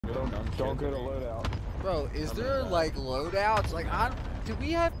Don't go to loadout. Bro, is there like loadouts? Like, do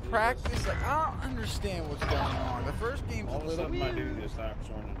we have practice? Like, I don't understand what's going on. The first game's a little weird. My dude just stopped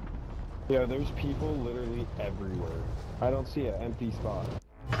running. Yeah, there's people literally everywhere. I don't see an empty spot.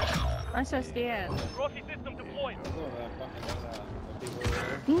 I'm so scared. Rossi system deployed.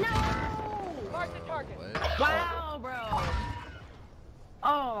 No! Mark the target. Wow, bro.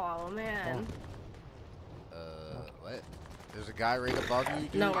 Oh, man. What? There's a guy right above you,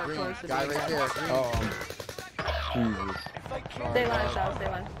 dude. No, we're Green. close to Guy me. right there. Green. Jesus. Stay line, Sal, stay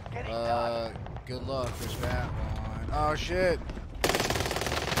line. Good luck. There's that one. Oh, shit.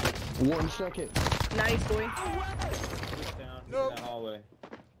 1 second. Nice, boy. Just down in that hallway.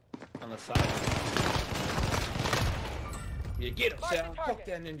 On the side. Yeah, get him, Sal. Fuck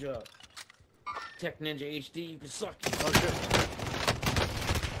that ninja. Tech Ninja HD, you can suck it. Oh, shit.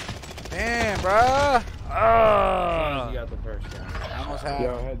 Damn, bruh. You got the first guy. I almost had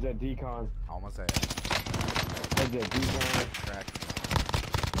Yo, him. heads at decon. Almost had him. Heads at decon. Crack.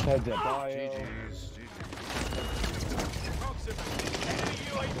 Heads at bio. GG's.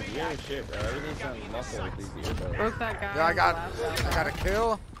 Yeah, shit, bro. Everything sounds muffled with these earbuds. Broke that guy. Yeah, I got a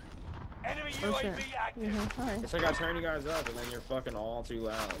kill. Enemy Oh, shit. UAV active. Alright. It's like I turn you guys up and then you're fucking all too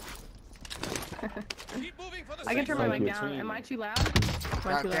loud. Keep moving for the I can turn my Like mic down. between. Am I too loud? Am I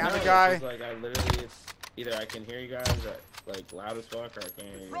Got too down loud? the guy. It's like I literally, it's either I can hear you guys like loud as fuck or I can't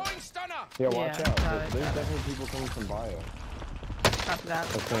hear you. Throwing stunner. Yeah, watch Yeah, out. got it. There's definitely people coming from bio. Copy that. I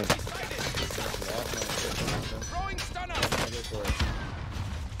think. Throwing stunner.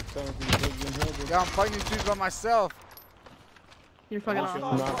 Yeah, I'm fighting these dudes by myself. You're fucking awesome.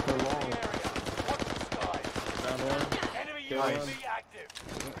 Not for long. Enemy Kill UAV one. active.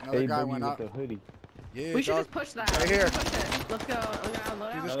 Another Hey, guy Boogie went with up. the hoodie. Yeah, We should dog. just push that. Right We here. should push it. Let's go.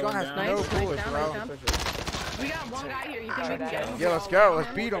 Load Dude, this out. gun has Nice, no nice bullets, down, bro. nice down. We got one guy here. You think we can get him? Yeah, let's go.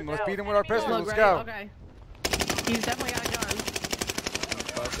 Let's beat him. Let's beat him with our pistol. Look, Let's right? go. Okay. He's definitely got a gun.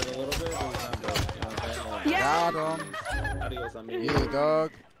 Busted a little bit, but it's not broke, you know what I'm saying? Like, Yeah. Got him. adios, amigo. Yeah,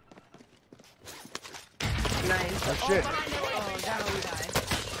 dog. Nice. Oh, shit. Oh, down we die.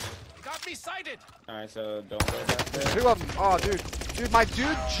 Got me sighted. Alright, so don't go back there. Two of them. Oh, dude. Dude, my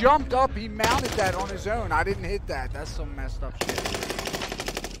dude jumped up. He mounted that on his own. I didn't hit that. That's some messed up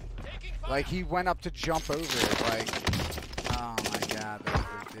shit. Like, he went up to jump over it. Like, oh my god,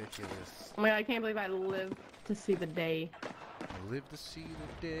 that's ridiculous. Oh my god, I can't believe I lived to see the day. I lived to see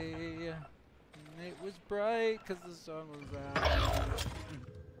the day. And it was bright because the sun was out.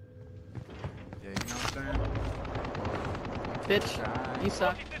 Yeah, you know what I'm saying? Bitch, you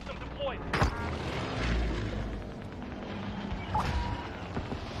suck. Rossi system deployed.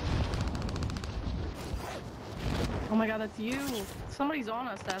 Oh my god, that's you. Somebody's on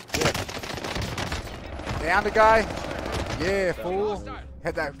us, Steph. Down the guy. Yeah, fool.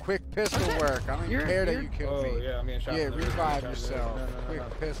 Had that quick pistol work. I don't even care that you killed Oh, me. yeah, I'm getting shot. Yeah, from the revive roof. yourself. No.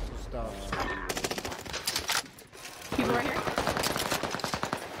 Quick pistol stuff. People right here.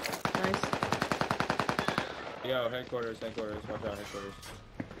 Nice. Yo, headquarters. Watch out, headquarters.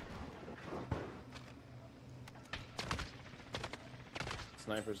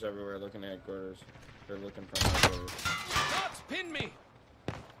 Snipers everywhere looking at headquarters. They're looking from headquarters. Shots pin me.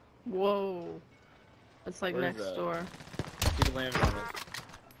 Whoa. That's like Where is next that? door. Keep landing on us.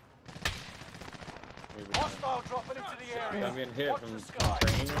 Maybe not. Hostile dropping into the area. I'm getting hit Watch from the sky.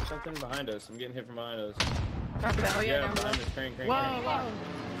 crane or something behind us. I'm getting hit from behind us. Copy that. Oh yeah, down behind below. us. Crane. Whoa, whoa.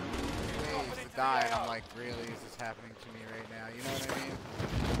 Ways to die, and I'm like, really? Is this happening to me right now? You know what I mean?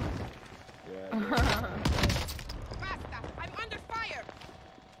 Yeah. Basta! I'm under fire!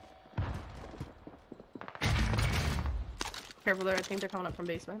 Careful there, I think they're coming up from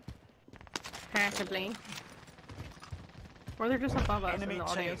basement. Possibly. Or they're just above us and Enemy the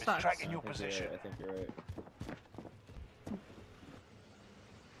team audio is sucks. tracking your I think position. I think you're right.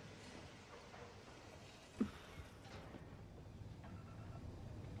 I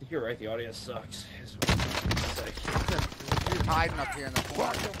think you're right. The audio sucks. It's like, Dude hiding up here in the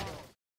corner.